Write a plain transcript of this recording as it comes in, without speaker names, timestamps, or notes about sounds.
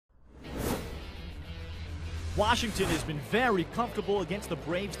Washington has been very comfortable against the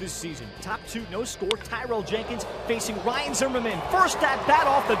Braves this season. Top two, no score. Tyrell Jenkins facing Ryan Zimmerman. First at bat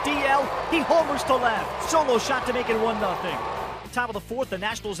off the DL. He homers to left. Solo shot to make it 1-0. Top of the fourth, the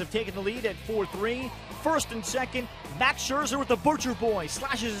Nationals have taken the lead at 4-3. First and second, Max Scherzer with the Butcher Boy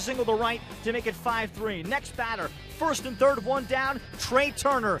slashes a single to right to make it 5-3. Next batter, first and third, one down, Trey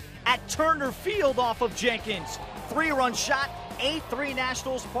Turner at Turner Field off of Jenkins. 3-run shot, 8-3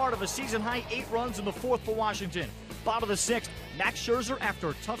 Nationals, part of a season-high 8 runs in the fourth for Washington. Bottom of the sixth, Max Scherzer, after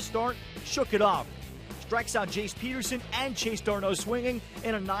a tough start, shook it off. Strikes out Jace Peterson and Chase Darno swinging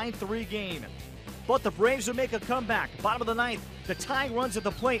in a 9-3 game. But the Braves would make a comeback. Bottom of the ninth, the tying runs at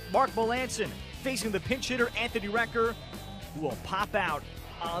the plate. Mark Melancon facing the pinch hitter Anthony Recker, who will pop out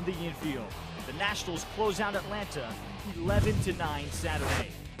on the infield. The Nationals close out Atlanta 11-9 Saturday.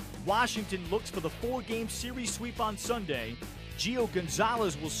 Washington looks for the 4-game series sweep on Sunday. Gio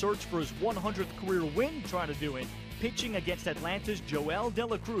Gonzalez will search for his 100th career win, trying to do it, pitching against Atlanta's Joel De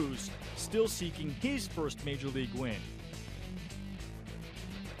La Cruz, still seeking his first Major League win.